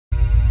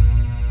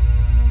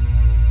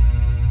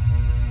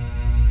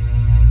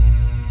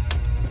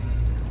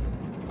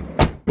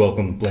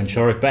Welcome, Glenn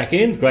Shorrock, back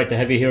in. Great to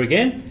have you here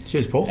again.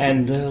 Cheers, Paul.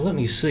 And let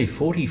me see,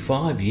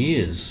 45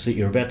 years that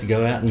you're about to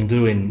go out and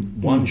do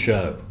in one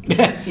show.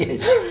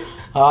 Yes.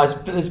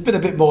 It's been a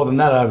bit more than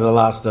that over the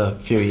last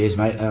few years,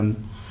 mate.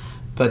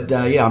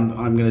 Yeah,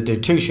 I'm going to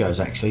do two shows,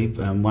 actually.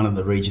 One in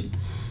the region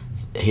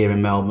here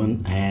in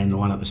Melbourne and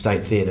one at the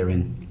State Theatre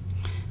in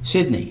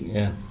Sydney.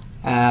 Yeah.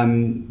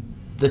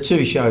 The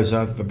two shows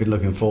I've been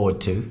looking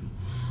forward to.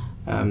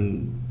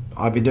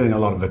 I've been doing a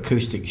lot of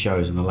acoustic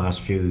shows in the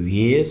last few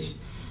years.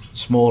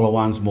 Smaller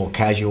ones, more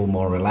casual,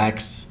 more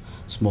relaxed,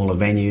 smaller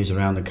venues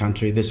around the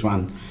country. This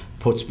one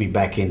puts me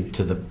back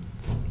into the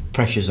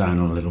pressure zone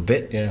a little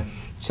bit. Yeah.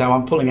 So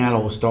I'm pulling out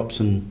all the stops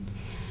and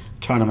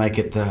trying to make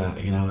it,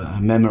 a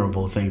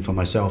memorable thing for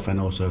myself and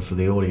also for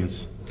the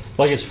audience.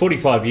 Like it's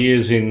 45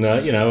 years in,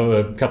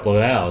 a couple of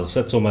hours.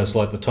 That's almost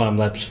like the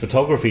time-lapse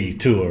photography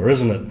tour,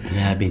 isn't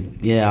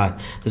it? Yeah,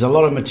 there's a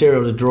lot of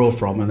material to draw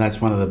from, and that's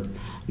one of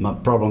my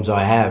problems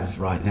I have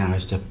right now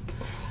is to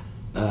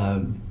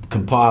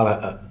compile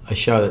a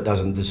show that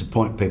doesn't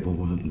disappoint people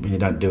when you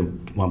don't do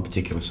one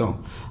particular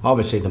song.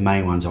 Obviously the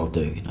main ones I'll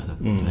do,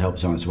 the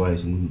Help's on Its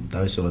Ways and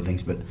those sort of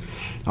things, but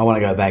I want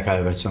to go back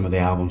over some of the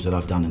albums that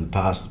I've done in the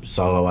past,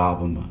 solo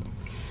album,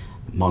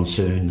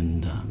 Monsoon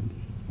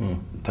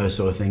and those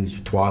sort of things,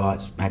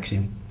 Twilights,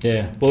 Axiom.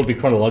 Yeah, will it be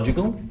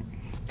chronological?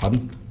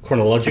 Pardon?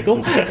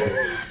 Chronological?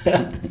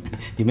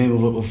 You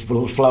mean we'll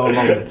flow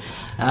along it?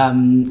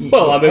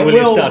 Well, I mean, will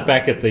you start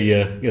back at the,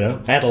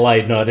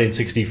 Adelaide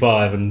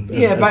 1965 and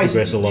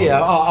progress along?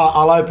 Yeah,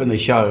 I'll open the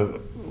show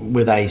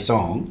with a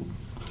song.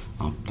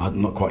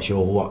 I'm not quite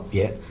sure what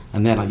yet.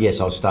 And then,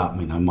 yes, I'll start,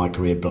 my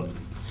career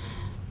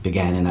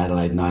began in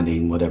Adelaide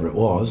 19, whatever it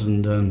was,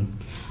 and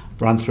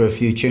run through a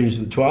few tunes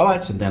of the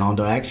Twilights, and then on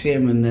to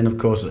Axiom, and then, of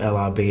course,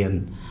 LRB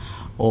and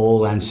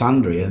All and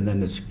Sundry, and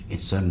then it's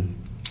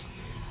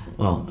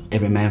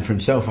every man for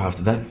himself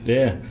after that.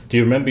 Yeah. Do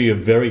you remember your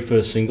very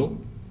first single?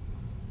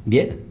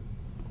 Yeah.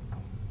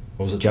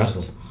 What was it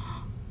Just.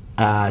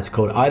 It's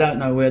called I Don't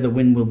Know Where the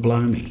Wind Will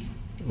Blow Me.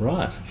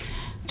 Right.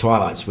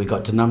 Twilights. We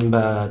got to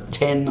number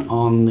 10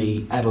 on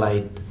the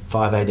Adelaide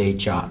 5AD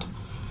chart.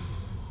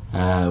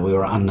 We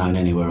were unknown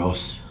anywhere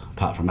else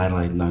apart from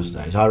Adelaide in those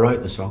days. I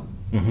wrote the song.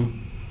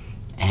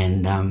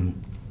 And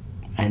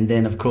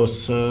then, of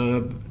course,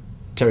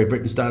 Terry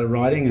Britton started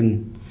writing,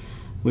 and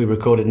we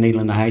recorded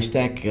Needle in a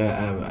Haystack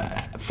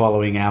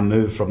following our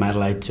move from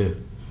Adelaide to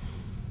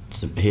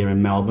here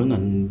in Melbourne,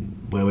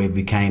 and where we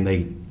became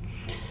the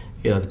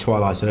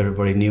Twilights that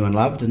everybody knew and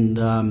loved. And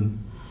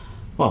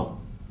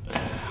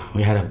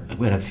we had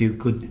a few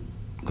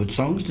good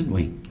songs, didn't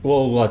we?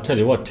 Well, I tell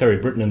you what, Terry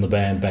Britton in the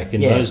band back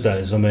in those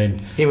days. I mean,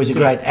 he was a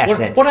great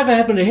asset. Whatever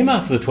happened to him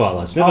after the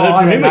Twilights? Never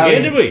heard from him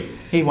again, did we?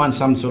 He won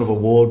some sort of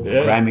award,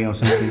 Grammy or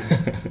something.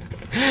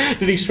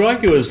 Did he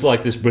strike you as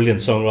like this brilliant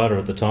songwriter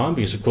at the time?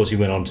 Because of course he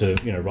went on to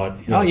write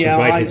some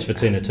great hits for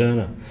Tina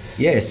Turner.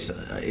 Yes,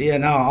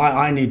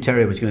 I knew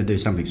Terry was going to do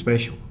something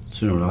special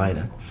sooner or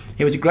later.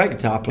 He was a great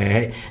guitar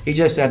player. He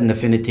just had an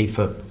affinity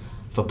for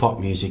pop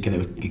music,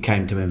 and it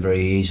came to him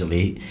very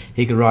easily.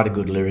 He could write a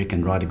good lyric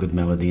and write a good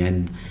melody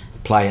and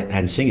play it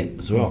and sing it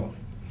as well.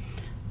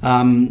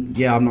 I'm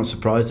not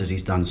surprised that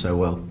he's done so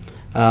well.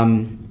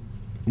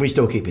 We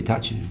still keep in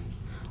touch, and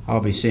I'll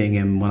be seeing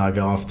him when I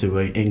go off to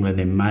England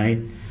in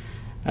May.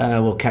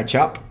 We'll catch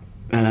up,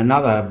 and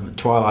another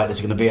Twilight is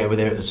going to be over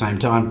there at the same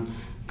time,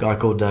 a guy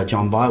called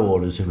John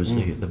Bywaters, who was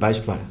the bass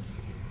player.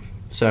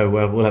 So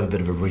we'll have a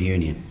bit of a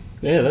reunion.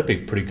 Yeah, that'd be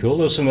pretty cool.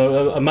 There were some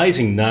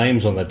amazing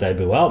names on that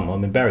debut album. I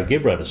mean, Barry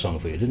Gibb wrote a song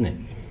for you, didn't he?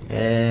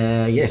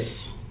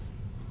 Yes.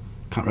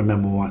 Can't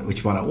remember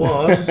which one it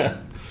was.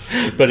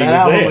 But that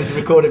album was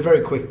recorded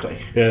very quickly.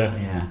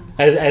 Yeah.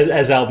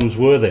 As albums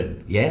were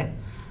then. Yeah.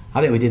 I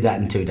think we did that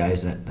in 2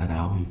 days, that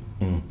album.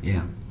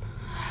 Yeah.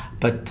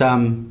 But,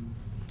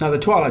 no, the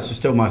Twilights are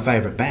still my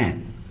favourite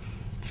band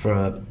for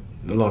a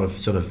lot of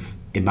sort of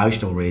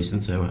emotional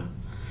reasons.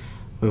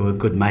 We were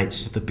good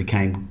mates that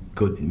became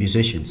good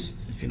musicians,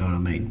 if you know what I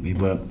mean. We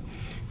weren't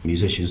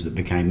musicians that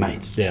became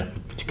mates,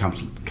 which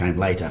came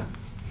later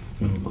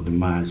in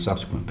my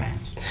subsequent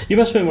bands. You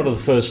must have been one of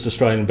the first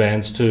Australian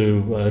bands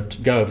to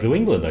go over to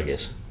England, I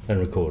guess, and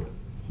record.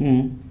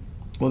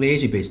 Well, the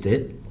Easy Beats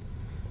did.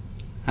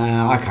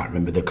 I can't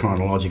remember the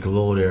chronological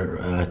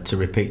order, to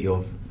repeat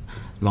your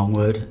long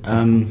word.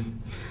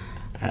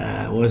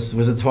 Was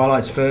the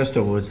Twilights first,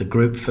 or was the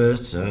group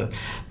first?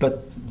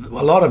 But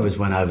a lot of us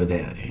went over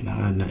there, in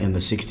the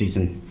 60s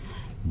and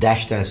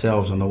dashed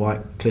ourselves on the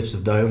white cliffs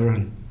of Dover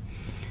and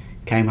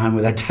came home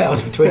with our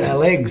tails between our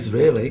legs,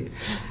 really.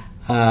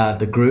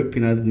 The group, the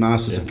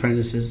Masters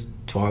Apprentices,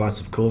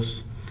 Twilights, of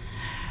course.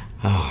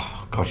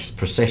 Oh, gosh,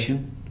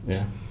 Procession.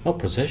 Yeah. Oh,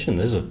 Procession,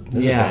 there's a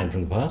band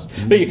from the past.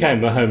 But you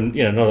came home,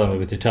 not only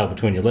with your tail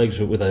between your legs,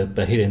 but with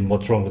a hit in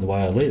What's Wrong with the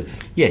Way I Live.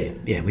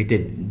 Yeah, we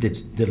did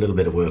a little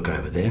bit of work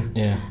over there.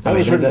 Yeah. That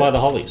was written by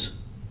the Hollies.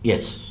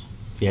 Yes.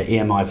 Yeah,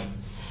 EMI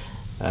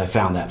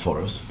found that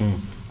for us.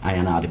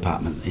 A&R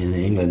department in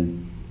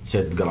England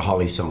said we've got a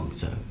Holly song,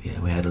 so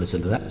we had to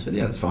listen to that. I said,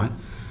 yeah, that's fine.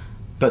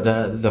 But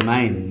the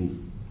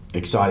main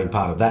exciting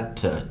part of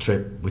that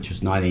trip, which was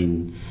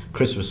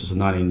Christmas was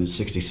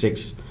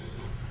 1966,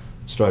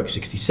 stroke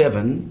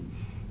 67,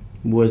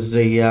 was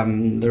the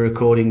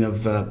recording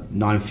of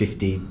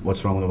 950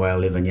 What's Wrong with the Way I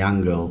Live and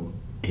Young Girl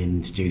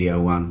in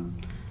Studio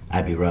 1,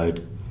 Abbey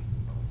Road,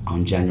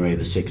 on January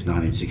the 6th,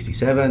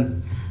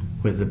 1967,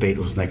 with the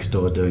Beatles next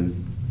door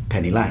doing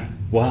Penny Lane.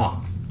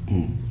 Wow.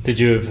 Did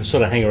you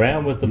sort of hang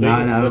around with the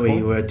Beatles? No,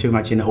 we were too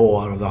much in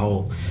awe of the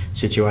whole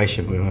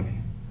situation. We were,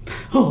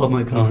 oh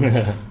my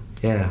God.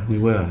 Yeah, we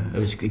were. It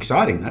was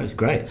exciting. That was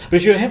great.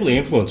 But you were heavily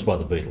influenced by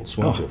the Beatles,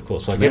 weren't you, of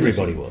course, like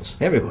everybody was.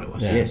 Everybody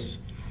was, yes.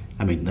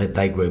 I mean,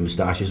 they grew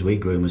moustaches, we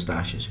grew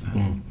moustaches.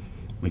 You know.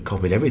 We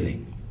copied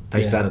everything.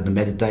 They started to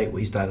meditate,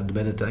 we started to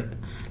meditate.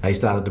 They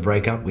started to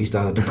break up, we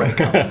started to break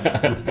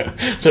up.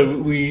 So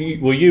were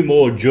you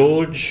more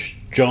George,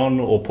 John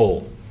or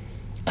Paul?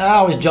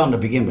 I was John to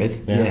begin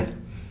with, yeah.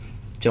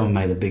 John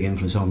made a big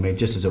influence on me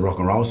just as a rock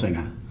and roll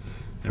singer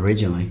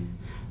originally.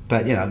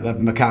 But, you know,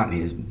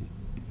 McCartney's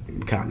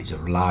a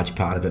large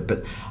part of it,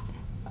 but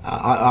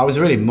I was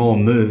really more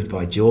moved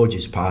by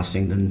George's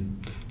passing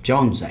than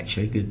John's,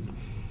 actually,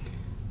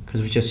 because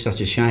it was just such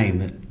a shame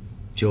that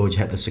George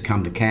had to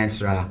succumb to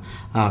cancer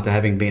after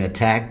having been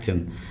attacked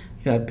and,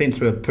 you know, been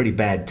through a pretty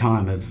bad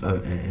time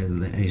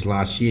in his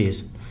last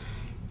years.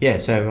 Yeah,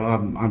 so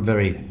I'm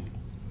very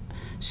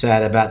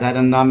sad about that,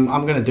 and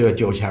I'm going to do a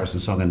George Harrison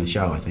song in the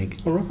show, I think.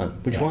 All right,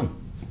 which one?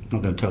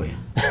 I'm not going to tell you.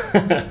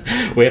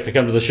 We have to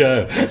come to the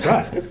show. That's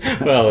right.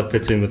 Well, it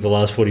fits in with the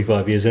last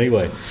 45 years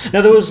anyway.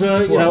 Now, there was,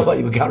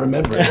 you can't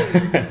remember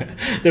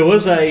it. There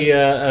was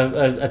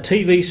a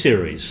TV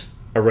series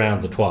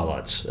around the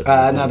Twilights.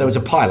 No, there was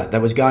a pilot.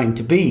 There was going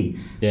to be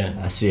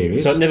a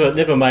series. So it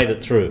never made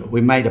it through.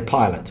 We made a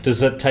pilot. Does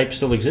that tape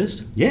still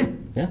exist? Yeah.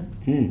 Yeah.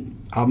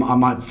 I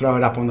might throw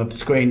it up on the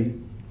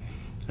screen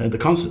at the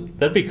concert.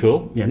 That'd be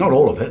cool. Yeah, not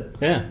all of it.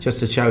 Yeah. Just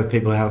to show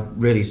people how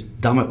really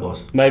dumb it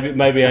was.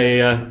 Maybe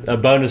a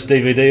bonus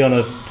DVD on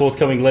a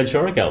forthcoming Glenn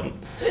Shorrock album.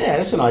 Yeah,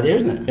 that's an idea,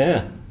 isn't it?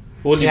 Yeah.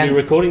 Will you be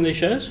recording these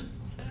shows?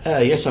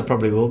 Yes, I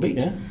probably will be.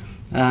 Yeah.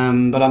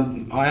 But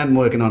I am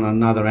working on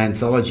another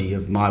anthology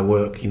of my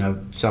work, you know,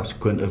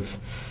 subsequent of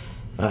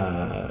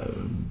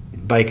Glenn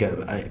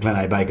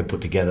A. Baker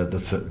put together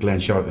Glenn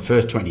Shorrock the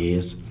first 20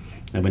 years,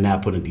 and we're now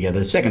putting together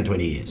the second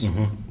 20 years,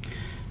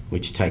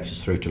 which takes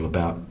us through till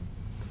about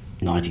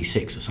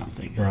 96 or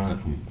something. Right.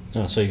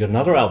 Oh, so you got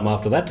another album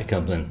after that to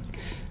come then?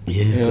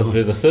 Yeah. You'll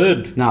do the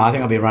third. No, I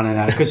think I'll be running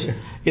out because,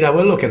 you know,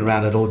 we're looking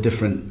around at all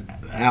different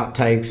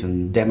outtakes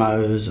and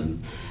demos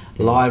and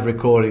live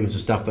recordings of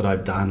stuff that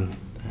I've done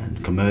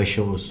and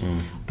commercials.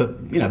 But,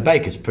 you know,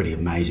 Baker's pretty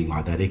amazing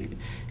like that.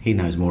 He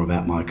knows more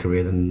about my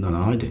career than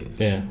I do.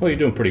 Yeah, well, you're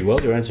doing pretty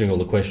well. You're answering all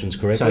the questions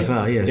correctly. So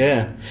far, yes.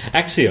 Yeah.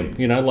 Axiom,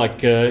 you know,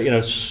 like, you know,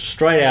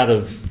 straight out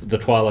of the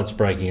Twilights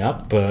breaking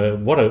up,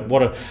 what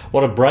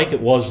a break it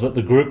was that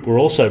the group were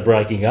also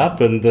breaking up,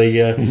 and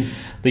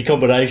the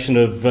combination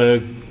of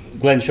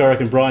Glenn Shorrock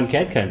and Brian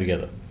Cadd came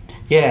together.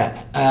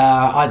 Yeah,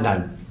 I'd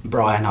known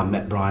Brian. I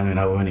met Brian, you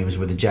know, when he was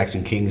with the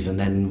Jackson Kings and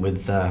then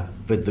with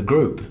the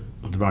group,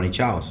 with Ronnie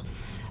Charles.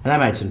 And they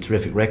made some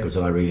terrific records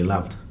that I really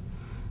loved.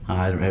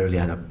 I really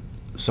had a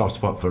soft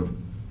spot for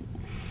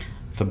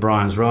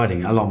Brian's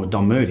writing, along with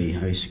Don Moody,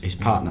 his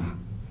partner.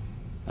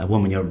 A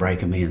Woman You're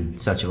Breaking Me in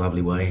Such a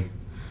Lovely Way.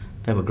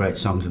 They were great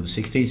songs of the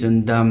 60s,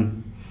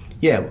 and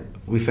yeah,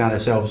 we found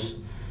ourselves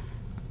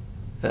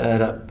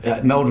at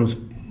Meldrum's,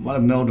 one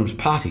of Meldrum's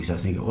parties, I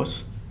think it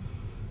was.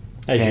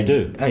 As you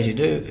do.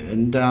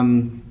 And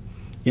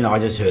you know, I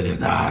just heard this,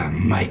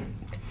 mate,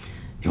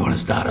 you want to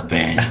start a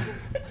band?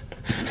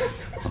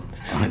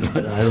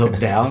 I looked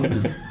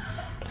down.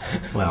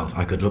 Well,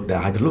 I could look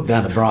down. I could look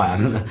down at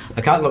Brian.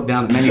 I can't look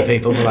down at many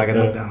people, but I can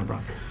look down at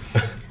Brian.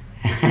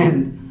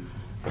 And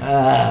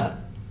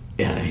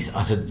yeah,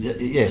 I said,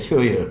 "Yes, who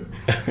are you?"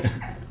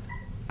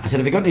 I said,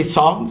 "Have you got any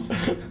songs?"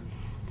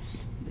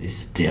 He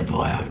said, "Dear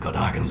boy, I've got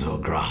Arkansas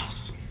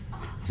Grass."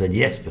 I said,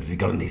 "Yes, but have you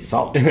got any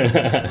songs?"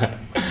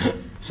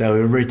 So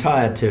we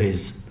retired to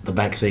the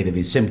back seat of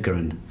his Simca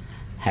and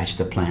hatched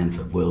a plan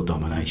for world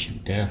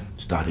domination. Yeah,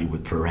 starting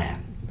with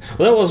Paran.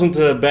 Well, that wasn't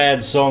a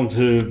bad song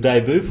to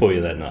debut for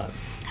you that night.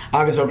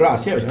 Arkansas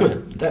Grass, yeah, it was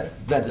good.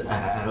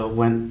 That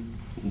went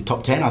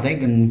top 10, I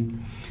think,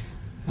 and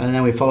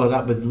then we followed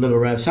up with Little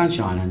Ray of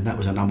Sunshine, and that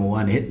was a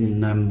 #1 hit,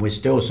 and we're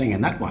still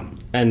singing that one.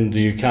 And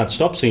you can't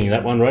stop singing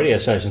that one. Radio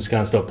stations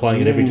can't stop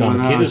playing it every time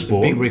a kid is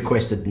born. It's a big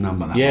requested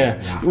number, that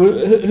one.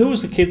 Well, who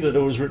was the kid that it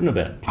was written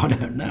about? I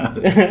don't know.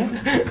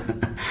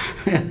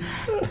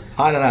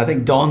 I don't know. I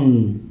think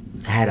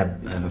Don had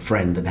a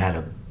friend that had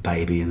a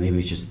baby, and he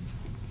was just,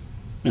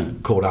 you know,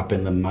 caught up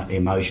in the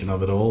emotion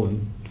of it all.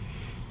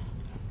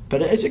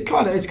 But it's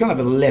kind of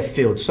a left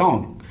field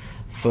song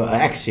for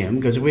Axiom,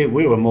 because we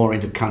were more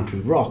into country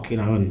rock, you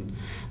know, and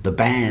the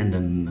band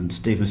and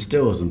Stephen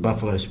Stills and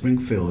Buffalo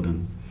Springfield,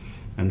 and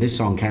this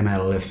song came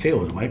out of left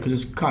field in a way, because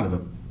it's kind of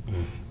a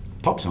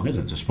pop song,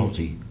 isn't it? It's a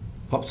schmaltzy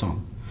pop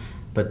song.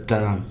 But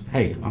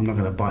hey, I'm not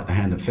going to bite the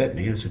hand that fed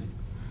me. It's a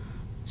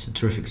it's a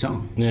terrific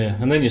song. Yeah,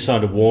 and then you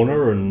signed to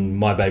Warner, and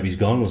My Baby's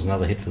Gone was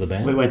another hit for the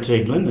band. We went to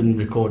England and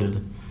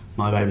recorded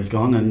My Baby's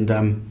Gone, and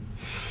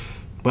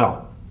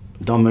well,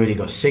 Don Moody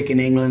got sick in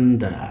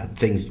England.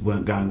 Things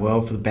weren't going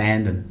well for the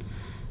band, and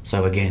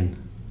so again,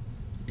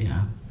 you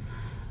know,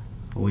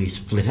 we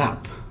split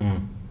up.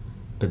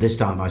 But this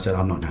time I said,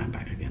 I'm not going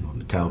back again.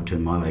 I'm tail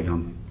between my leg.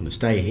 I'm going to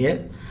stay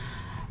here.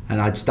 And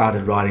I'd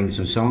started writing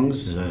some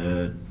songs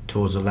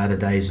towards the latter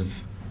days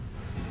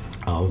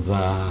of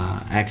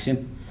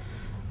Axiom.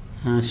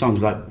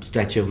 Songs like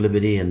Statue of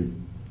Liberty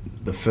and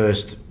the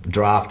first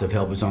draft of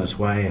Help Was On Its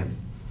Way. And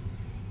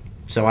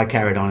so I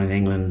carried on in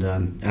England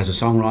as a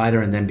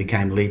songwriter, and then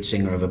became lead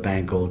singer of a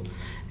band called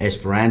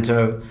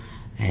Esperanto.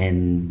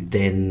 And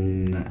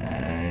then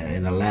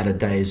in the latter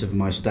days of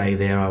my stay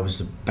there, I was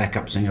the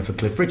backup singer for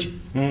Cliff Richard.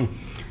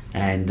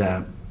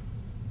 And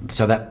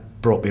so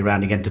that brought me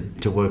around again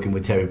to working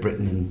with Terry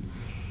Britton and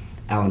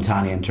Alan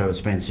Tarney and Trevor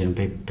Spencer and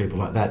people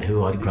like that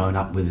who I'd grown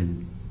up with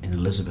in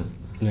Elizabeth,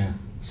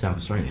 South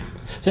Australia.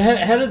 So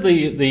how did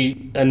the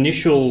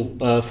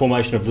initial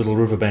formation of Little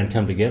River Band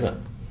come together?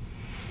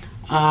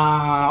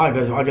 I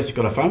guess I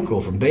got a phone call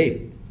from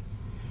Beeb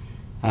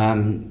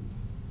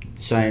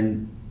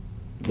saying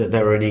that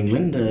they were in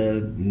England.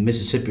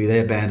 Mississippi,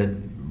 their band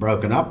had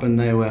broken up, and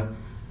they were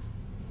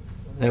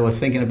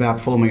thinking about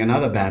forming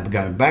another band,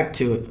 going back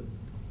to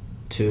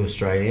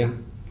Australia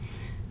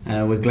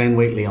with Glenn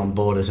Wheatley on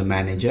board as a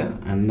manager,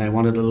 and they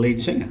wanted a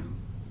lead singer.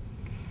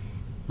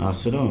 I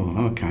said, oh,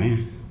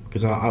 okay,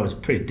 because I was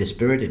pretty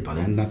dispirited by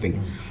then.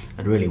 Nothing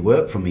had really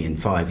worked for me in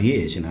 5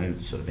 years, you know,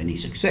 sort of any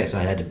success.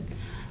 I had a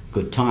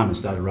good time and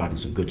started writing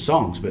some good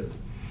songs, but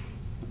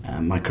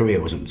my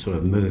career wasn't sort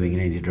of moving in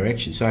any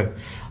direction. So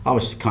I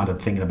was kind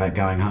of thinking about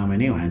going home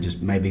anyway and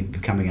just maybe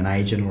becoming an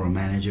agent or a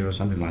manager or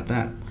something like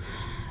that.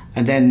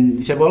 And then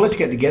he said, well, let's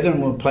get together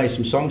and we'll play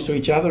some songs to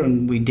each other,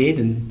 and we did.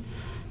 And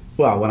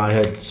well, when I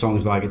heard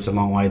songs like It's a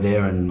Long Way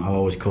There and I'll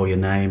Always Call Your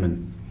Name,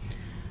 and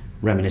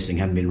Reminiscing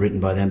hadn't been written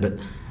by then, but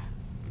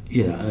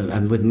you know,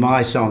 and with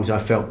my songs I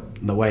felt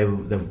the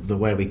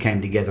way we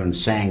came together and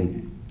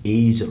sang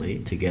easily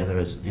together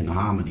as in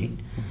harmony.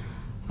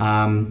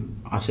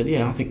 I said,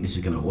 yeah, I think this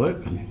is going to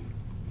work. And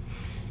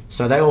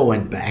so they all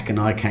went back, and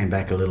I came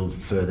back a little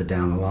further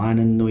down the line,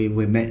 and we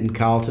met in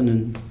Carlton,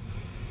 and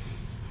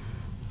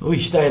we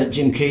stayed at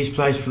Jim Key's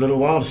place for a little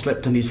while,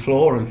 slept on his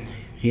floor, and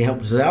he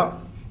helped us out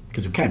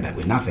because we came back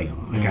with nothing.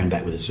 I came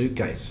back with a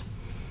suitcase.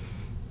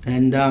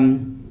 And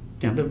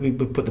you know, we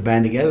put the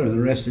band together, and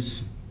the rest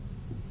is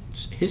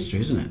history,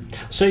 isn't it?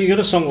 So you got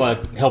a song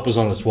like Help Is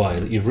On Its Way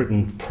that you've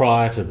written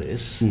prior to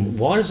this.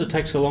 Why does it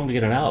take so long to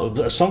get an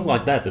album? A song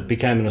like that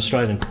became an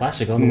Australian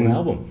classic on an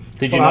album.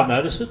 Did you not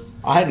notice it?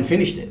 I hadn't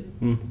finished it.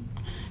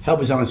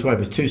 Help Is On Its Way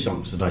was two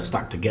songs that I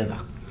stuck together.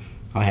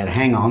 I had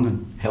Hang On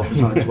and Help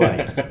Is On Its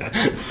Way.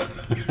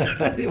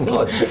 It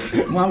was.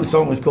 One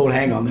song was called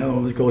Hang On, the other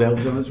one was called Help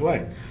Is On Its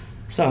Way.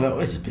 So I thought,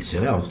 well, it's a bit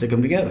silly, I'll stick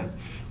them together.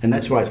 And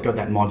that's why it's got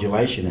that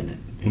modulation in it.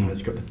 You know,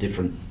 it's got the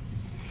different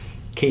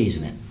keys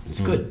in it. It's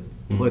good.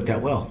 It worked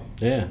out well.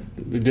 Yeah.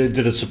 Did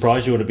it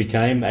surprise you when it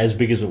became as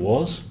big as it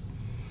was?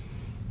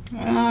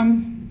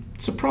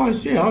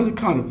 Surprised, yeah. I was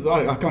kind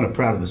of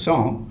proud of the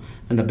song,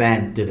 and the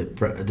band did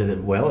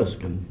it well.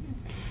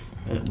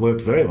 It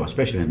worked very well,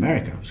 especially in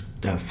America. It was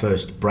our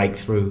first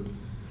breakthrough,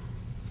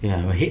 you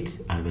know, a hit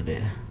over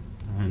there,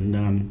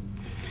 and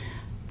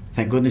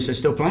thank goodness they're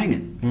still playing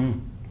it.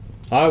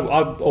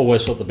 I've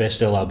always thought the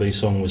best LRB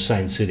song was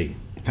Saint City.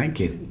 Thank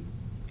you.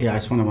 Yeah,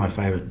 it's one of my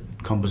favourite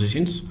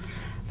compositions.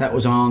 That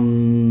was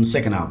on the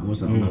second album,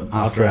 wasn't it?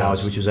 After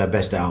Hours, which was our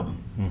best album.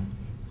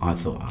 I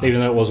thought.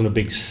 Even though it wasn't a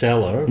big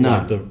seller,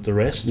 like the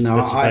rest. No,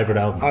 that's a favourite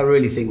album. I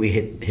really think we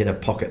hit a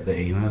pocket there.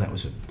 You know, that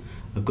was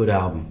a good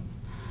album.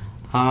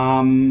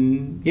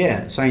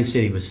 Yeah, Saint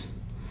City was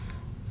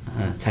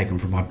taken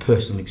from my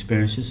personal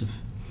experiences of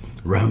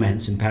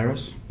romance in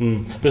Paris.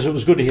 Because it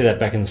was good to hear that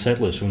back in the set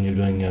list when you were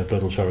doing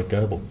Bertel Shorrock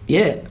Goebel.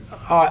 Yeah,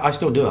 I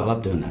still do. I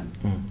love doing that.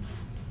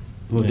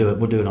 We'll do it.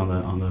 We'll do it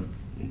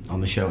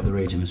on the show at the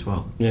Region as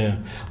well. Yeah.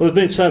 Well, there've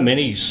been so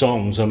many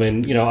songs. I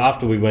mean, you know,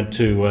 after we went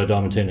to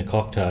Diamantina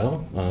Cocktail,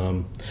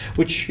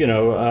 which, you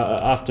know,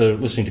 after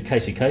listening to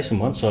Casey Kasem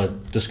once, I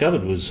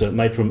discovered was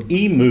made from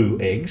emu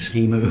eggs.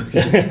 Emu.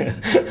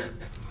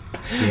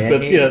 Yeah,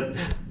 but you know,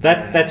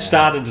 that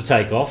started to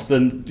take off.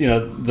 Then, you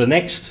know, the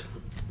next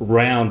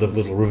round of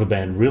Little River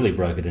Band really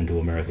broke it into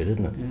America,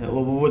 didn't it? Yeah,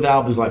 well, with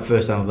albums like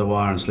First Under the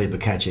Wire and Sleeper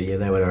Catcher, yeah,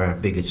 they were our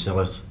biggest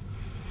sellers.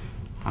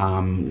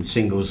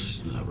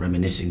 Singles,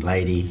 Reminiscing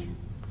Lady.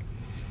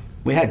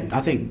 We had,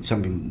 I think,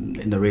 something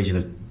in the region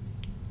of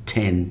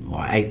 10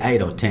 or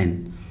 8 or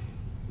 10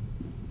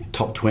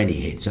 top 20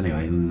 hits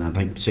anyway, and I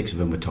think 6 of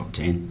them were top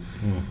 10.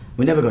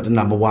 We never got to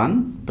number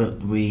 1, but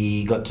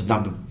we got to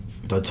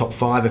the top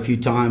 5 a few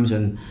times,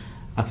 and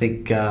I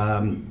think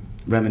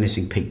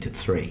Reminiscing peaked at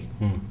 3.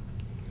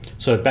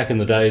 So back in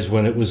the days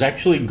when it was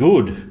actually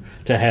good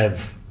to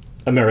have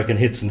American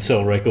hits and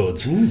sell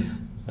records.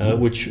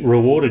 Which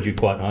rewarded you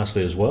quite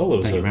nicely as well. There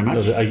was Thank you very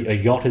much. A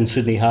yacht in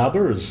Sydney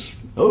Harbour.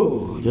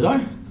 Oh, did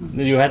I?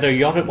 You had a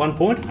yacht at one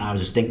point? No, it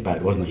was a stink boat,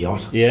 it wasn't a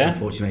yacht. Yeah?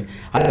 Unfortunately.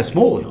 I had a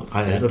small yacht.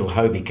 I had a little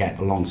Hobie Cat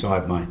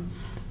alongside my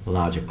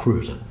larger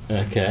cruiser.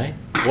 Okay.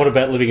 What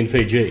about living in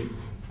Fiji?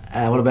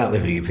 What about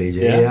living in Fiji?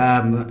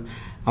 Yeah.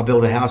 I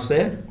built a house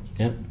there.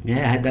 Yep. Yeah, I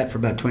had that for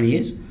about 20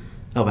 years.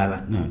 Oh,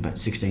 about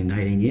 16,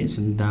 18 years.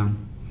 And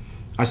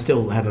I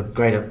still have a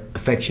great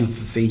affection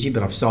for Fiji,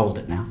 but I've sold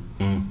it now.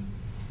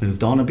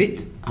 Moved on a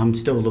bit. I'm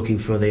still looking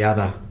for the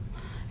other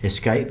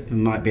escape. It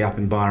might be up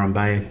in Byron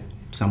Bay,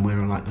 somewhere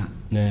like that.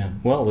 Yeah.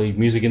 Well, the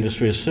music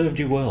industry has served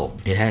you well.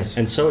 It has.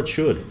 And so it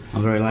should.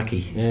 I'm very lucky.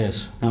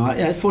 Yes. No, I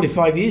had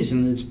 45 years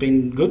and it's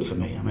been good for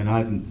me. I mean, I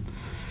haven't...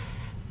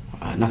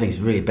 nothing's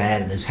really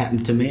bad has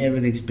happened to me.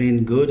 Everything's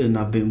been good, and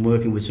I've been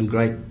working with some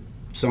great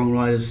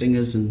songwriters,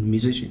 singers and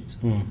musicians.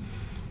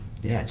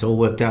 Yeah, it's all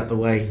worked out the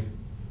way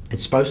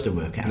it's supposed to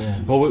work out.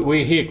 Yeah. Well,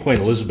 we hear Queen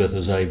Elizabeth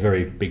is a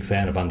very big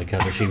fan of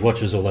Undercover. She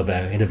watches all of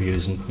our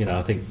interviews, and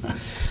I think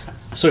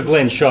Sir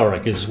Glenn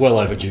Shorrock is well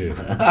overdue.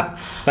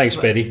 Thanks,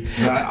 Betty.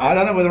 I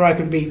don't know whether I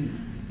can be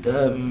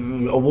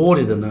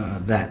awarded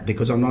that,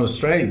 because I'm not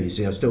Australian, you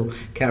see. I still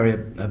carry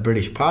a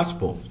British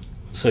passport.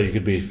 So you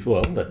could be,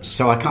 well, that's...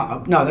 So I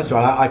can't... No, that's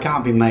right. I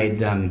can't be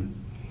made,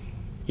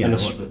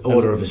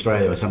 Order of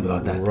Australia or something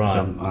like that. Right.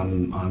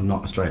 I'm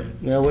not Australian.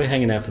 Well, we're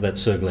hanging out for that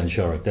Sir Glenn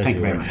Shorrock. Thank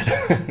you very much.